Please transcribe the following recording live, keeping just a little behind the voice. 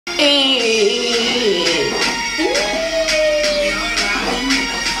You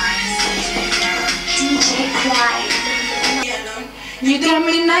got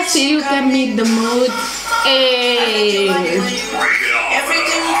me nasty, you got me the mood. Hey,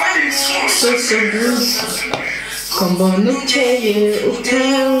 so good. Kombono ukeye,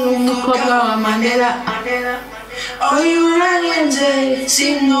 uteye umukobwa wa Mandela. Oh, you run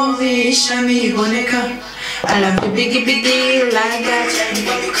sinubisha niboneka. I love you biggie like that.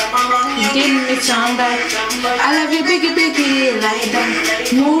 Give me some back. I love you biggie like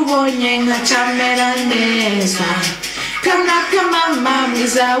that. Mubonye nka camera neza. Come now, come on,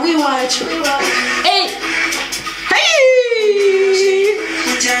 mamiza, we watch. Hey, hey,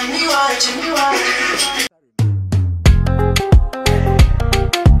 we watch.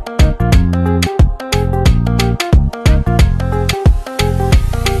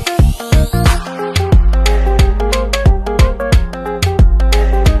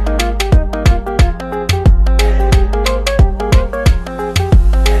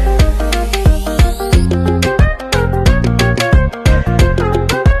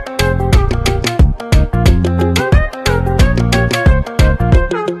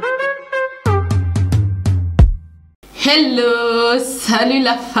 Hello, salut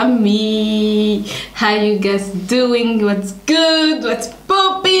la famille. How you guys doing? What's good? What's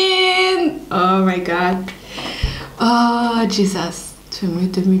popping? Oh my god. Oh Jesus.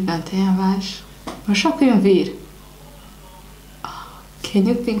 2021 vache. Je suis convaincue. Can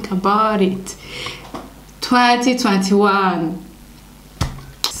you think about it? 2021.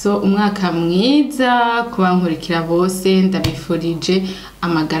 So umwaka mwiza kubankurikira bose ndabifurije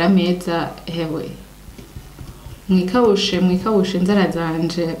amagara meza hewe. Mwikawushe nzara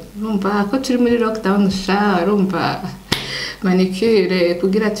zanje urumva ko turi muri lockdown sha urumva manicure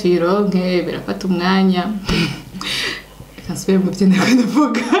kugira tuyironke birafata umwanya kaswe mu byenda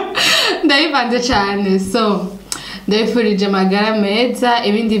kuvuga ndayivanze cyane so ndabifurije amagara meza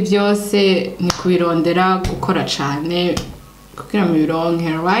ibindi byose ni kubirondera gukora cyane kugira mu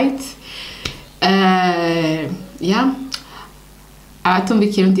bironke right yeah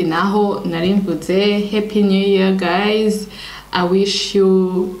Atumbikirundi naho narimvuze happy new year guys. I wish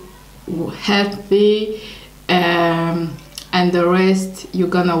you healthy and the rest you're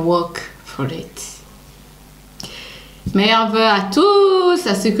gonna work for it. Meilleurs vœux à tous,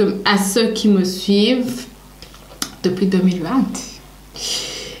 à ceux qui me suivent depuis 2020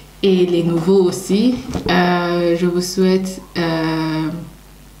 et les nouveaux aussi. Je vous souhaite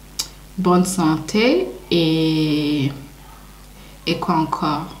bonne santé et quoi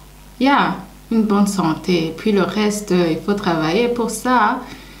encore? Yeah, une bonne santé. Puis le reste, il faut travailler pour ça.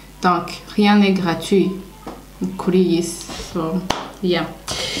 Donc, rien n'est gratuit. So, yeah.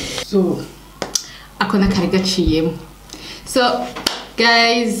 So, akona karigachiyemo. So,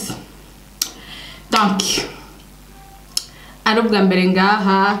 guys, donc, arubwa mbere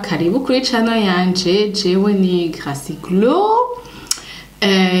ngaha, karibu kuri channel yanje, jewe ni Grasieglow.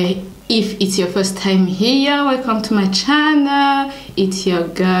 If it's your first time here, welcome to my channel. It's your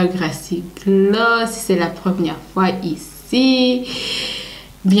girl Grasieglow. Si c'est la première fois ici,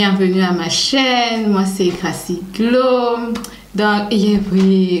 bienvenue à ma chaîne. Moi c'est Grasieglow. Donc,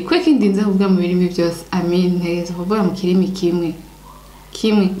 oui, quoi qu'il dise, vous pouvez me dire byose. Amen. Vous pouvez me kirimi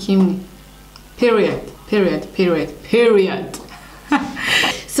kimwe. Period.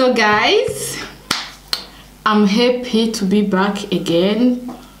 So guys, I'm happy to be back again.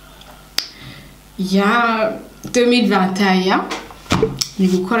 Ya 2021 ni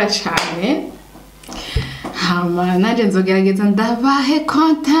gukora cyane hama naje nzogerageza ndabahe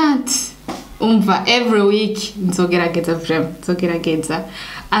content umva every week nzogerageza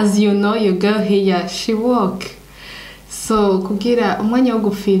as you know your girl here she work so kugira umwanya wo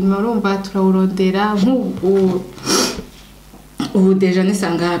gufilma urumva turawurondera nk'ubu deja ni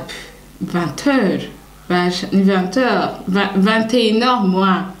sangapi 20h 21h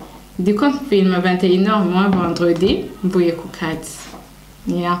moins du compte film 21h moins vendredi mvuye ku kazi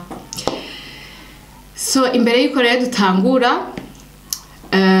yeah so imbere y'uko rero dutangura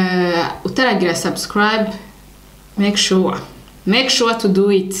utaragira subscribe make sure to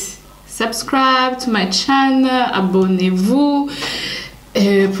do it. Subscribe to my channel, abonnez-vous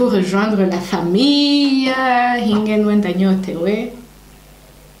pour rejoindre la famille. Hingenwe ndanyotewe.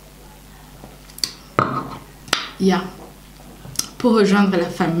 Yeah. Pour rejoindre la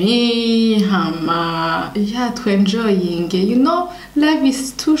famille, yeah, to enjoying. You know, life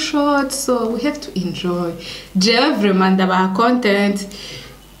is too short, so we have to enjoy. J'ai vraiment d'avoir content,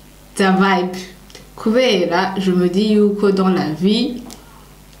 ta vibe. Kubera, je me dis que dans la vie,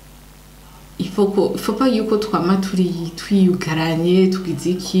 il faut pas yuko twama twiyugaranye tugize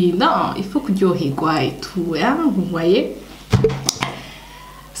iki. Non, il faut kuryoherwa et tout, hein, vous voyez.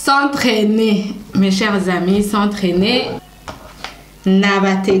 S'entraîner, mes chers amis, s'entraîner.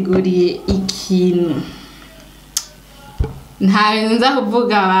 Nabateguriye ikintu nta bintu nza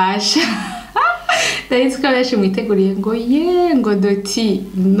kuvuga basha. Ndahise ko benshi mwiteguriye ngo ye ngo doti.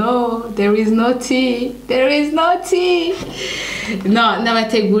 No, there is no tea, there is no tea. No,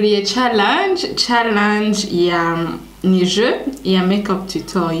 nabateguriye challenge ya ni jeu ya makeup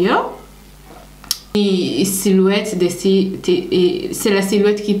tutorial. Silhouette c'est la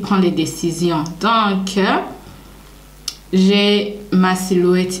silhouette qui prend les décisions. Donc j'ai ma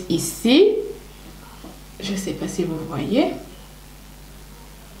silhouette ici. Je sais pas si vous voyez.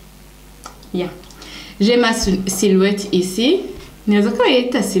 Yeah. J'ai ma silhouette ici. Neza ko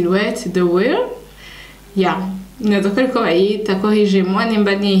yita silhouette the wheel. Yeah. Neza ko bayita ko hije moi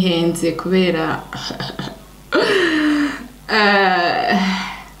nimba nihenze kubera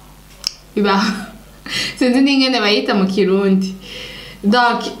iba sinzi n'ingene bayita mu Kirundi.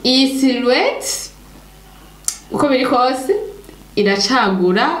 Donc iyi silhouette uko biri kose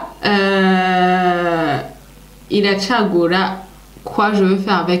iracagura quoi je veux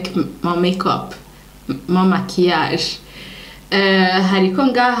faire avec mon make-up, mon maquillage. Hariko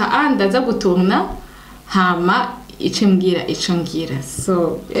ngaha ndaza gutourna hama ichimbwira ico ngira.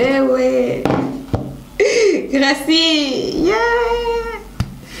 So ewe Gracie, yeah.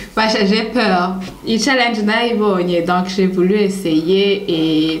 Basha, j'ai peur. Il challenge naibonye, donc j'ai voulu essayer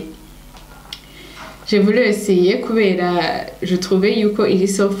et j'ai voulu essayer kubera je trouvais yuko il est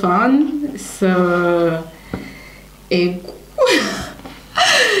so fun. So et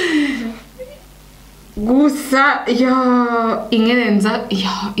gusa yo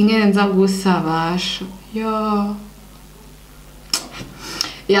ingenza gusa basho yo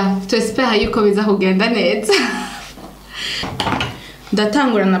ya twespera yuko biza kugenda neza.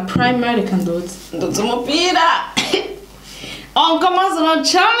 Ndatangura na primer reka ndoza umupira. On commence le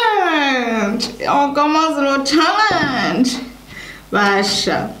challenge.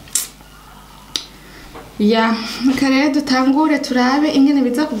 Basha. Ya, kare dutangure turabe ingene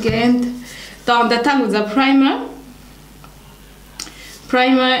biza kugenda. Donc ndatanguza primer.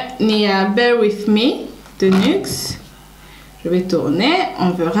 Primer ni Bear With Me de NYX. Je vais tourner,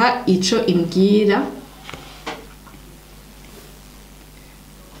 on verra ico imbwira.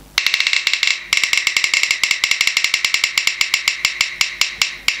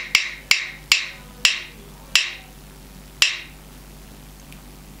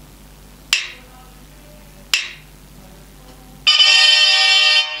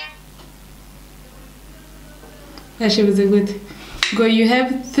 She was good. Go, you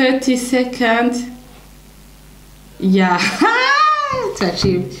have 30 seconds. Yeah, to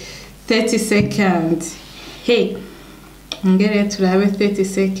achieve 30 seconds. Hey, on get to have 30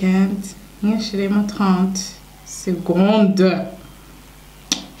 seconds. Je vais 30 secondes.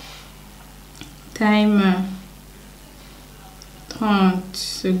 Timer. 30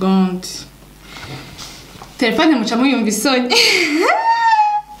 secondes. Telefone muchamo yumvisonye.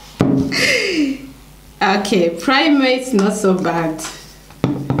 Okay, primates not so bad.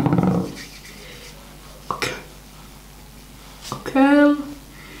 Okay.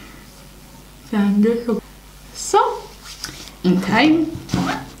 So, in time.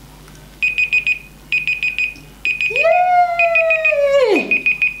 Yay!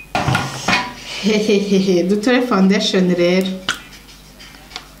 Hehehe, dutore foundation rero.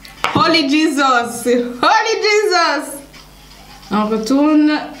 Holy Jesus! Holy Jesus! On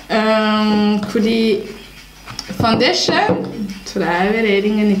retourne kuri foundation. Turabe rero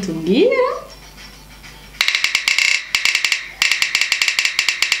ingene tubwira.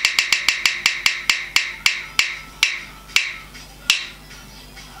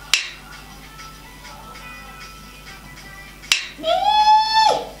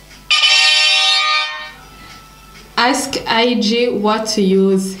 Ask IG what to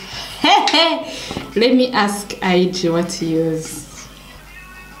use. Let me ask IG what to use.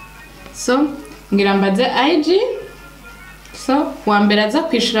 So, ngira mbaze IG. So, wambere aza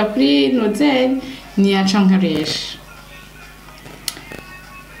kwishura kuri Nizere ni yaca nkoresha.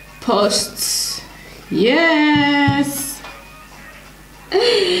 Posts. Yes.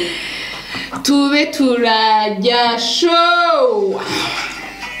 Tube turajya show.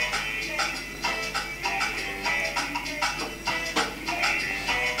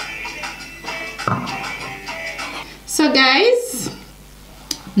 So guys,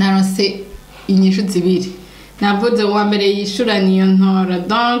 naronse inyishu zibiri. Navuze wa mbere yishura niyo ntora,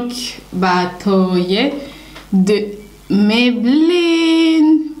 donc batoye de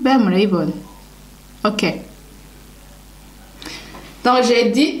Maybelline. Ba murayibona. Ok. Donc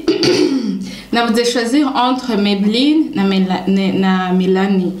j'ai dit, na vous devez choisir entre Maybelline na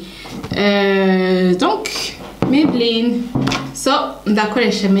Milani. Donc Maybelline. So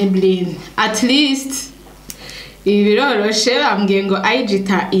ndakoresha Maybelline. At least ibiroroshe bambwiye ngo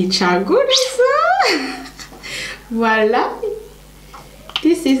ayigita icaguriza. Voilà.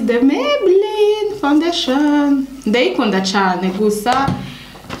 This is the Maybelline foundation. Ndayikunda cyane gusa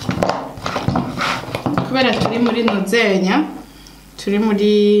kubera turi muri Nizere,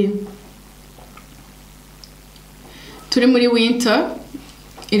 turi muri winter,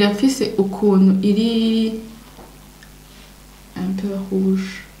 irafise ukuntu iri un peu rouge,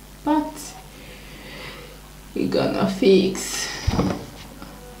 but we gonna fix.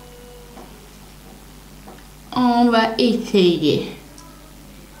 On va essayer.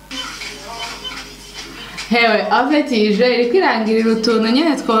 Hewe, en fait, ije iriko irangirira utuntu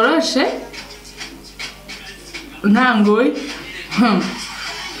nyene tworoshe ntangoye.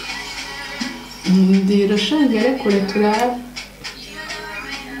 Ndirashangere kure turaba.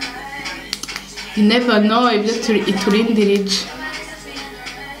 You never know ibyo iturindirije.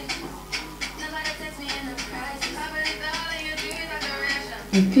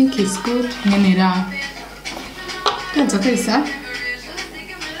 I think it's good. Nyenera. Penso che sia.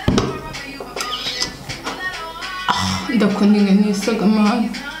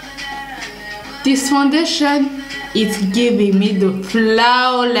 This foundation is giving me the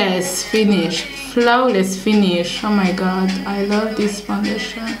flawless finish. Flawless finish. Oh my god, I love this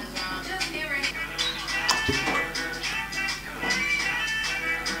foundation.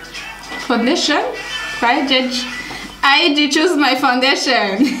 Foundation? IG, choose my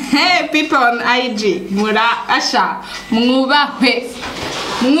foundation. Hey, people on IG. Mura asha. Mwubahwe.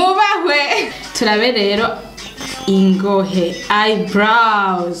 Turabe rero ingohe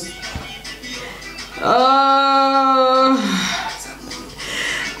eyebrows. Oh,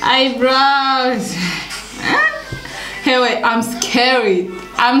 eyebrows. Hey, wait, I'm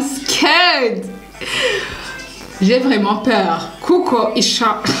scared. J'ai vraiment peur. Kuko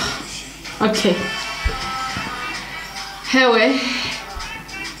isha. Ok. Hey, wait.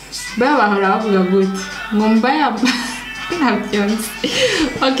 Baba hora bavuga gute. Ngombaya nabyonze.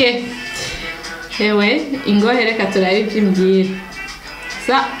 Ok. Ewe, ingohe reka turabe iby'imbwira.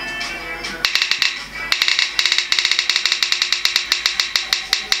 Sa.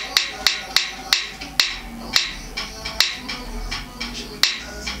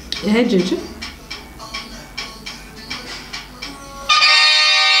 Hey, Juju.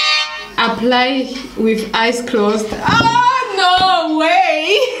 Apply with eyes closed. Oh, no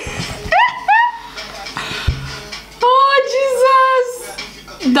way! Oh, Jesus!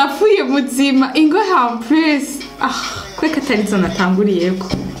 Ndafuye muzima ingohe en plus. Kweka atarizo natanguriyeko.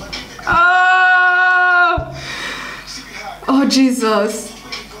 Oh, Jesus.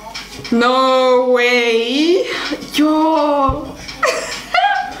 No way. Yo.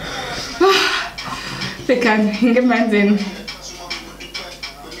 Reka hinge manzini.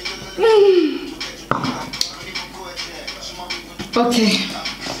 Okay.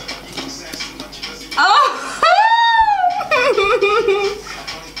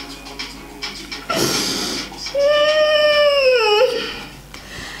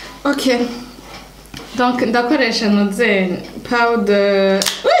 Okay. Donc ndakoresha Nizere powder.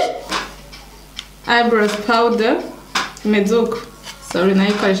 Eyebrows powder. Mezuko. Sorry,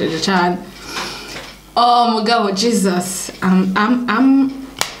 nayikoresheje cyane. Oh mugabo, Jesus. I'm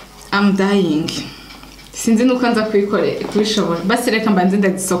dying. Sinzi nuko nza kubishobora. Basi reka mbanze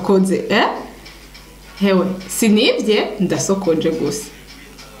ndagisokoze. Hewe, sinibye ndasokoje gusa.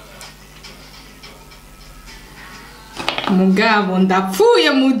 Mugabo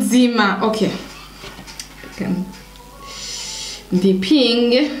ndapfuye muzima. Okay.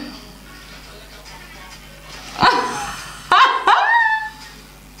 Dipping.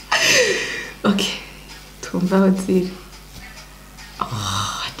 Okay. Tumva waziri.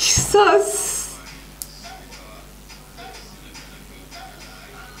 Oh, Jesus.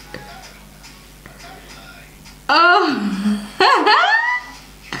 Oh.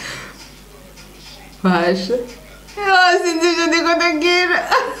 Vaja. Oh, sinzi ivyo ndiko ndagira.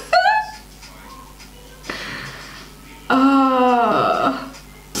 Oh.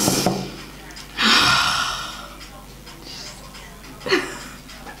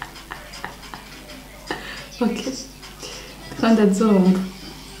 Okay. Ndazumva.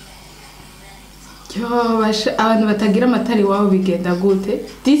 Yo, basha abantu batagira amatari wabo bigenda gute?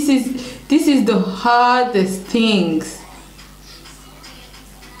 This is the hardest things.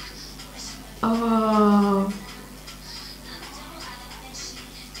 Oh.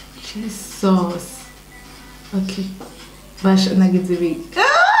 Jesus. Okay. Basha nagize big.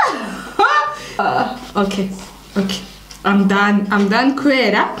 Okay. I'm done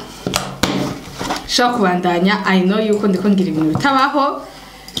kwera. Shaka kubandanya. I know yuko ndiko ngira ibintu bitabaho.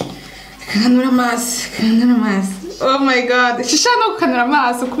 Kanura amaso. Oh my god. Shisha no kanura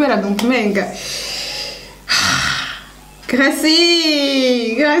amaso kubera ndumumenga.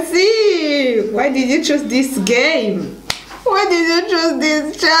 Grasie, why did you choose this game? Why did you choose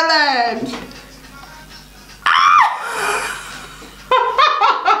this challenge?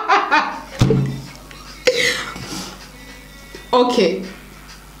 Okay.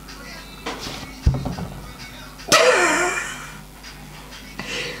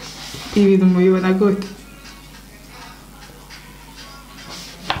 Ibintu mubibona gute?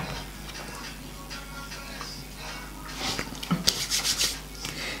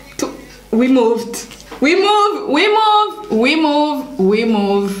 We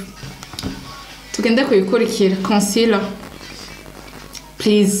move. Tugende kuyikurikira concealer.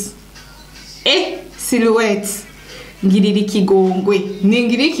 Please. Silhouette. Ngirira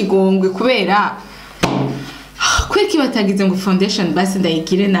ikigongwe kubera kweki batagize ngo foundation basi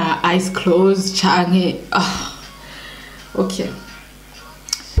ndayigire na eyes closed canke okay.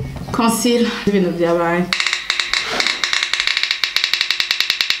 Concealer ibintu byabaye.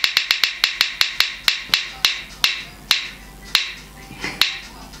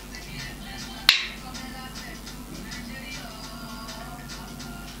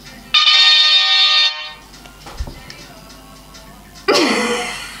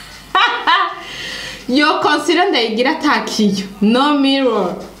 Yo concealer ndayigira takiyo no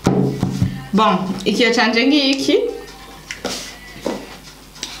mirror. Bon, ikiyo canje ngiki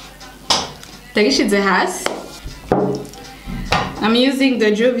tagishize hasi. I'm using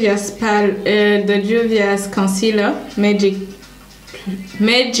the Juvia's concealer,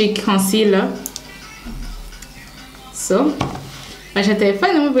 magic concealer. So basha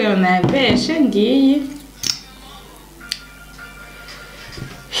telefone mubwiye na beshe ngiyi.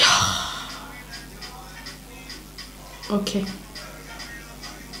 Okay.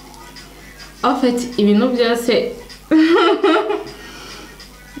 En fait, ibintu byose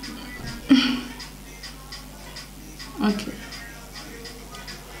okay.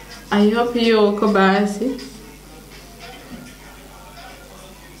 I hope you ko basi.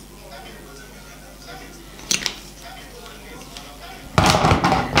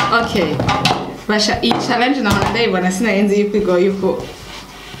 Okay. Basha iyi challenge naona ndayibona sinayenze yuko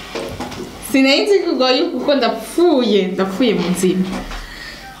Sinaizi kugoye kuko ndapfuye mu nzima.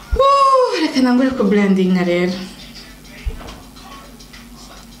 Reka nangure ko blending rero.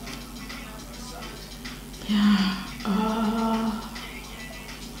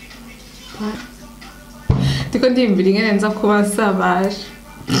 Tiko ndimbira ingene nza kuba sabaje.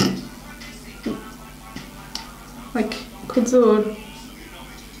 Okay, kuzuru.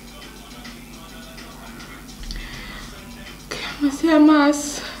 Masi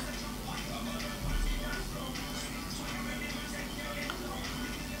amaso.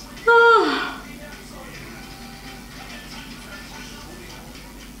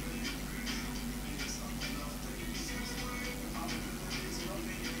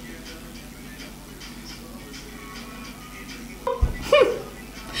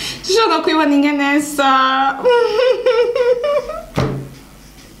 Joga kuibona ingene nsa.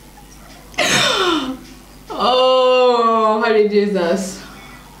 Oh, holy Jesus.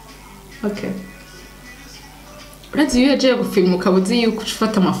 Okay. Urazi iyo yaje gufilma ukabuzi yuko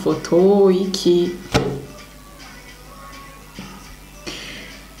ufata amafoto iki.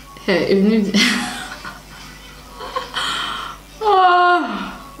 Oh,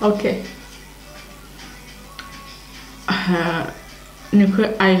 okay.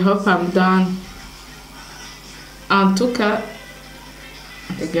 I hope I'm done. En tout cas,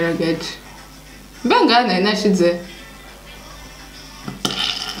 ndagerageza. Mbangana nashize.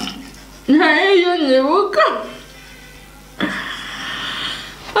 Nayo nyibuka.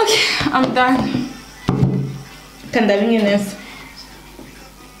 Okay, I'm done. Kanda binginesi.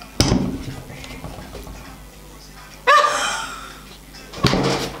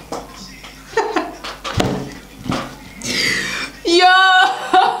 Yo.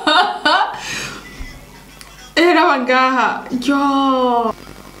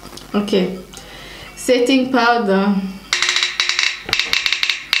 Okay. Setting powder.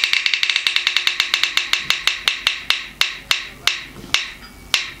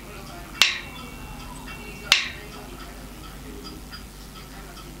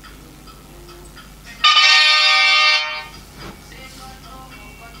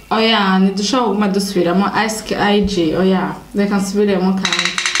 Oh yeah, ntidushobora kuguma dusubiramo ask IG. Oh yeah, reka nsubiremo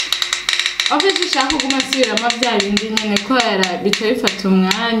kandi. En fait, je cherche comment suivre la map via une ligne quoi era bicho bifata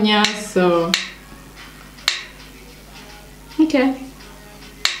umwanya so okay.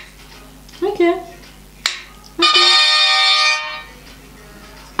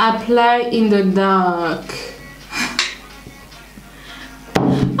 Apply in the dark.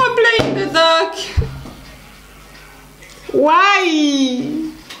 Apply in the dark. Why?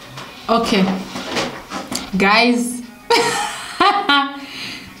 Okay, guys.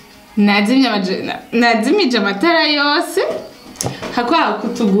 Nazimije amatara yose hakwa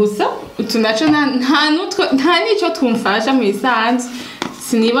kutugusa utunacho nta nico twumfasha mu isanzu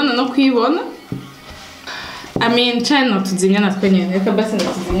sinibona no kwibona. I mean, try not to zimya natwe nyene reka basi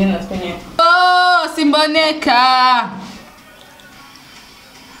natuzimya natwe nyene. Oh, simboneka.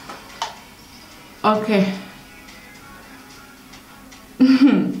 Okay.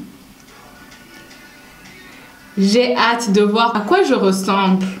 J'ai hâte de voir à quoi je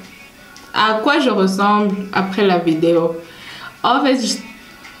ressemble. À quoi je ressemble après la vidéo. En fait,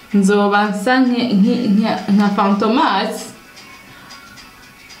 nzoba nsa nka Fantomas.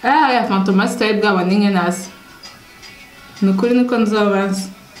 Ah, ya Fantomas twari bwabone nke nasi. Nukuri niko nzoba nsa.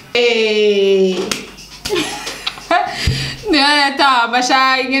 Niyo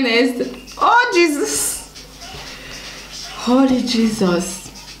bashaye nke neza. Oh Jesus. Holy Jesus.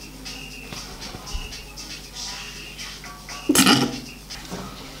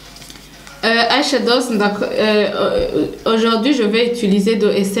 Eyeshadows, aujourd'hui je vais utiliser de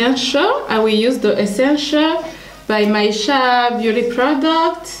Essential. I will use the Essential by Maisha Beauty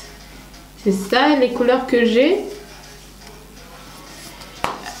Product. C'est ça les couleurs que j'ai.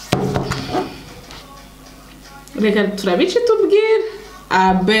 Regarde, tu l'avais chez Tubgir.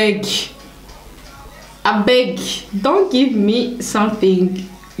 I beg, don't give me something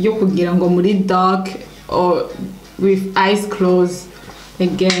you could get on muri dark or with eyes closed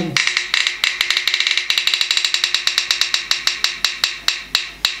again.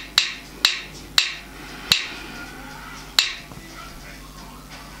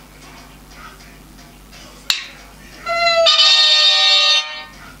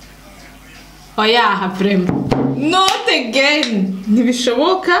 Oh yeah, frame. Not again.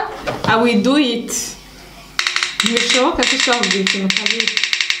 Nibishoboka, I will do it. Nibishoboka sishobora kugira ikintu kabiri.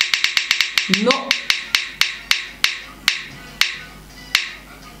 No.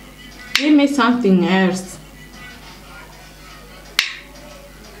 Give me something else.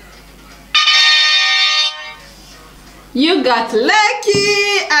 You got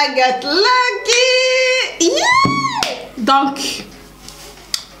lucky. I got lucky. Yeah. Donc,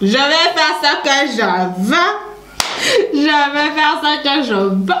 je vais faire ça que je veux. Je vais faire ça que je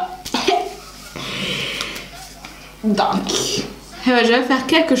veux. Donc, je vais faire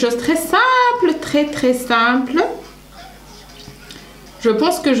quelque chose de très simple, très simple. Je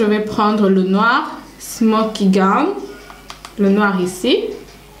pense que je vais prendre le noir Smoky Gown, le noir ici,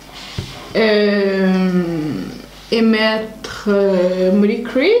 et mettre Moody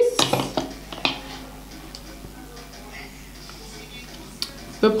Crease.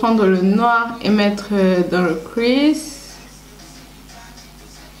 Je peux prendre le noir et mettre dans le crease.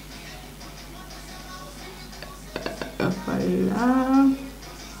 Voilà.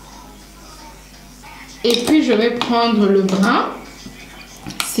 Et puis je vais prendre le brun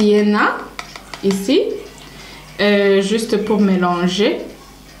Sienna ici, juste pour mélanger.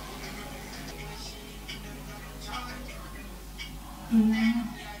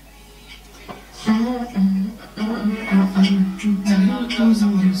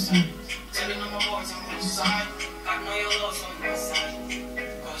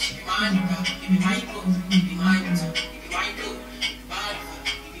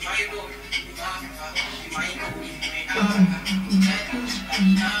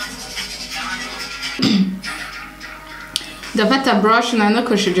 Ndafata brush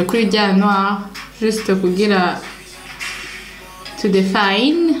nanakoresheje kuri rya noir juste kugira to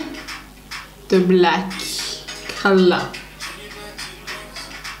define the black color.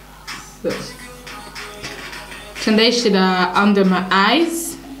 So ndayishira under my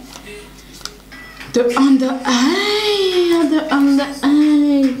eyes. The under eye.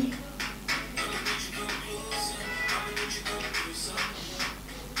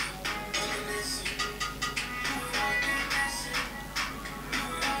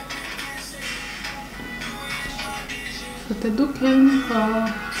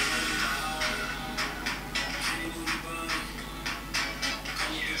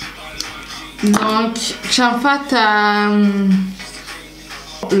 Donc, j'en fais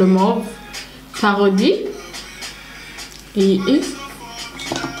le mauve parodie et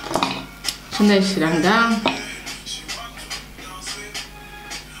j'en ai chez l'anga.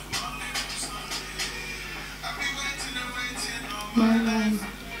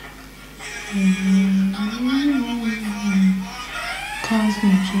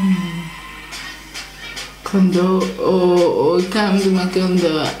 Kondo o kam du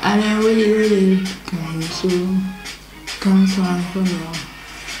makondo ala wili kam so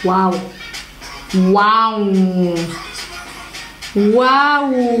wow wow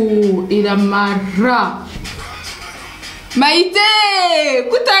wow iramara Maïté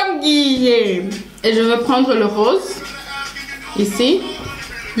kutamgiye. Et je vais prendre le rose ici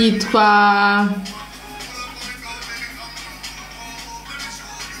yitwa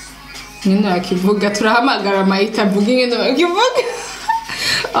Nino akivuga turahamagara Maïta avuga ingene akivuga.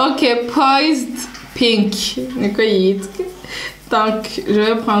 Ok, poised pink niko yitwa. Donc je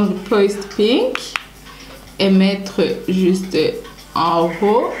vais prendre poised pink et mettre juste en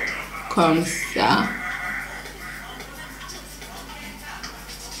haut comme ça.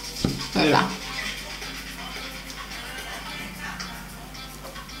 Voilà.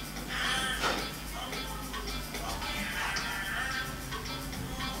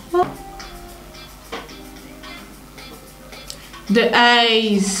 The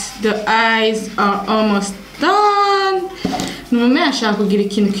eyes are almost done. Nous met à chaque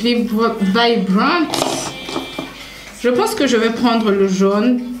vibrant. Je pense que je vais prendre le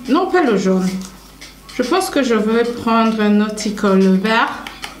jaune. Non, pas le jaune. Je pense que je vais prendre un nautical, le vert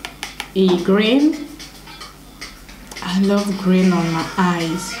et green. I love green on my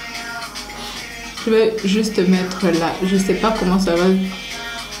eyes. Je vais juste mettre là. Je sais pas comment ça va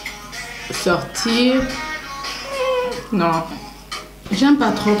sortir. Non. J'aime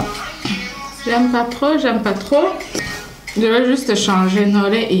pas trop. J'aime pas trop, j'aime pas trop. Je vais juste changer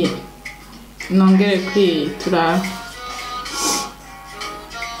Nore et Nongere qui tout là.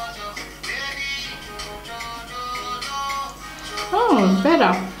 Oh,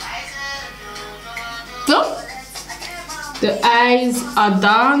 better. So, the eyes are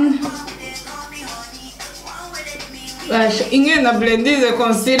done. Ingene na blendize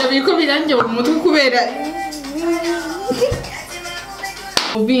concealer biko birangiye mu mutwe kubera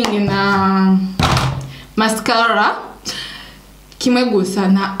ubingi na mascara kimwe gusa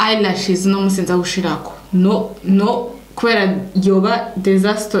na eyelashes no musinza gushirako no kubera yoba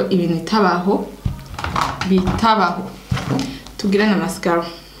disaster ibintu bitabaho tugira na mascara.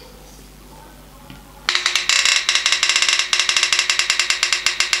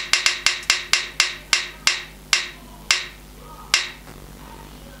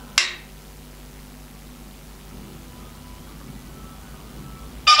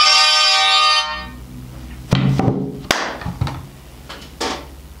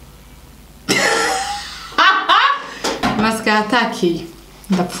 Mascara taki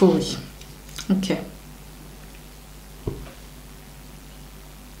ndapfuye. Okay.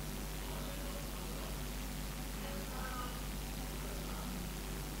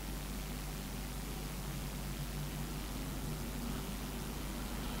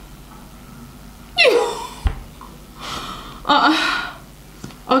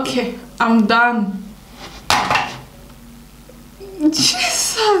 Okay, I'm done.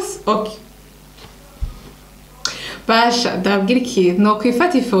 Jesus. Okay. Basha, ndabwira ikintu no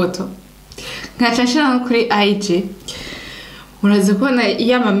kwifata ifoto nkaca nshira no kuri IG. Murazi kubona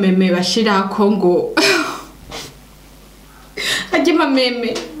iy'amameme bashirako ngo ajye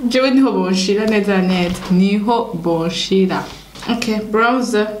amameme jewe niho bonshira neza neza niho bonshira. Okay,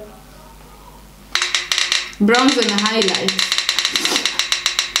 bronzer na highlight.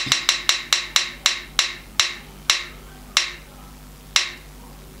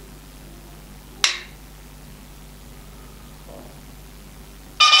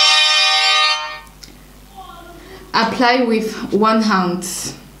 Apply with one hand.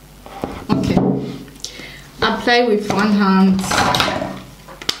 Okay. Apply with one hand.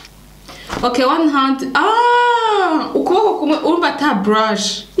 Okay, one hand. Ukuboko kumwe urumva ta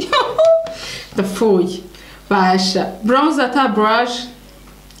brush. The fool. Basha. Bronzer ta brush.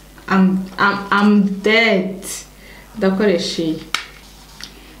 I'm dead. Dakoreshe.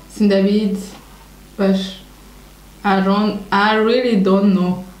 Sindavid. Bash. I really don't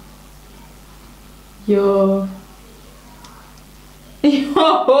know. Yo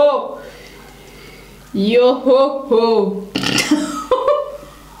ho ho.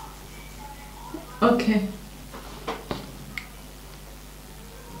 Okay.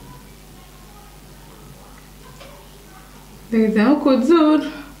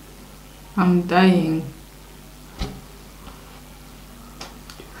 I'm dying.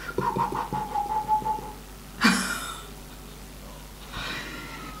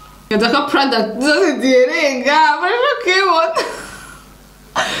 Taka product doesn't but okay one.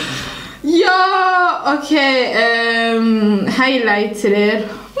 Yeah, okay, highlighter.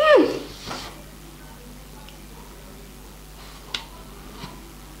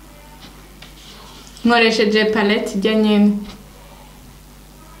 nkoresheje palette ijya nyene.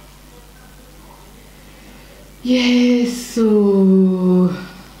 Yesu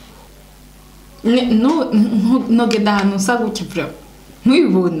no genda ahantu usa gutya bro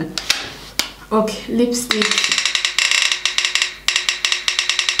ntubibona. Okay, lipstick.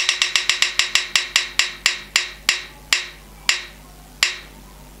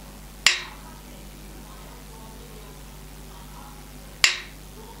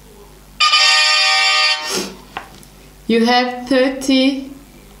 You have 30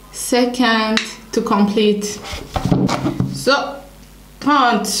 seconds to complete. So,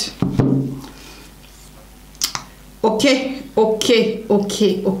 30. Okay.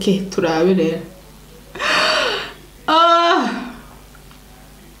 Turabire. Ah.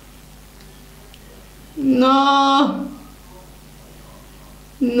 No.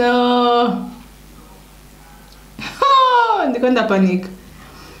 Ndiko ndapanika.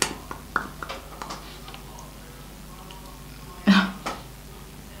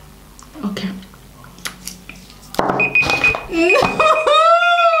 Okay.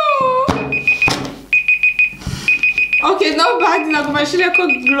 Okay, no bad na kumashira ko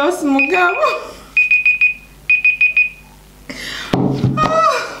gloss mugabo.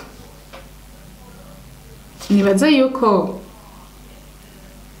 Nibaza yuko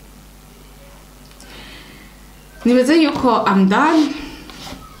I'm done.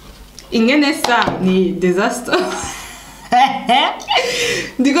 Ingene sa ni disaster.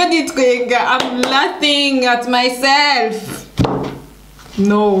 Ndiko nitwenga, I'm laughing at myself.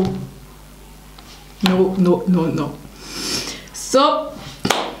 No. So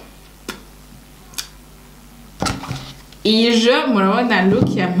je murabona look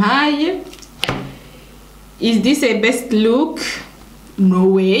yampaye. Is this a best look? No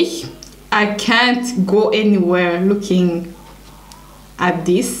way. I can't go anywhere looking at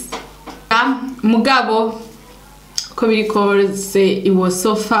this. Mugabo it was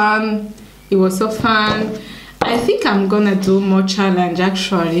so fun. I think I'm gonna do more challenge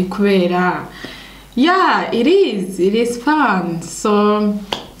actually kubera. Yeah, it is fun. So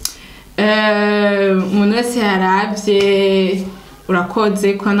umuntu wese yaravye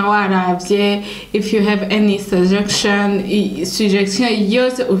urakoze kona waravye. If you have any suggestion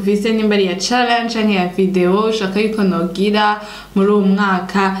yose ufise nimba ya challenge cyangwa ya video ushaka yuko nogira muri uwo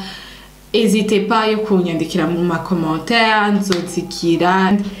mwaka, n'hésitez pas yo kunyandikira mu ma commentaire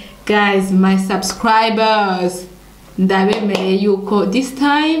nzozikira. Guys, my subscribers, ndabemeye yuko this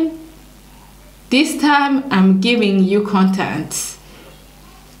time I'm giving you content.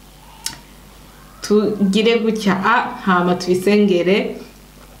 Tugire gutya hama tubisengere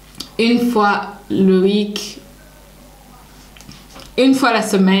une fois le week, une fois la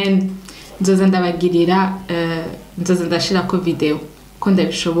semaine nzoza ndabagirira nzoza ndashirako video ko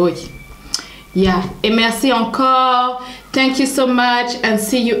ndabishoboye. Yeah, et merci encore. Thank you so much and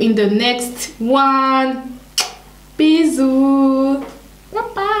see you in the next one.